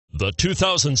The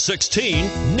 2016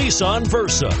 Nissan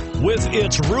Versa. With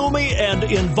its roomy and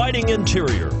inviting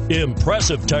interior,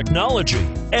 impressive technology,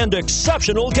 and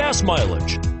exceptional gas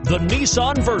mileage, the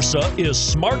Nissan Versa is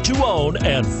smart to own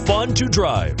and fun to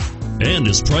drive, and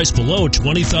is priced below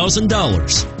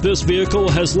 $20,000. This vehicle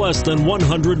has less than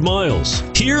 100 miles.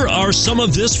 Here are some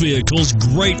of this vehicle's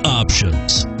great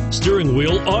options: steering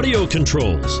wheel audio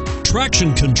controls,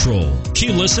 traction control,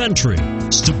 keyless entry,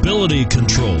 stability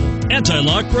control,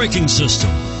 anti-lock braking system,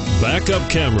 backup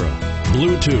camera,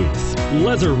 Bluetooth,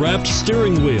 leather-wrapped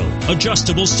steering wheel,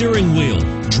 adjustable steering wheel,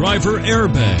 driver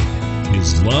airbag.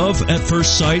 Is love at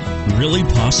first sight really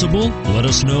possible? Let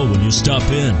us know when you stop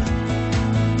in.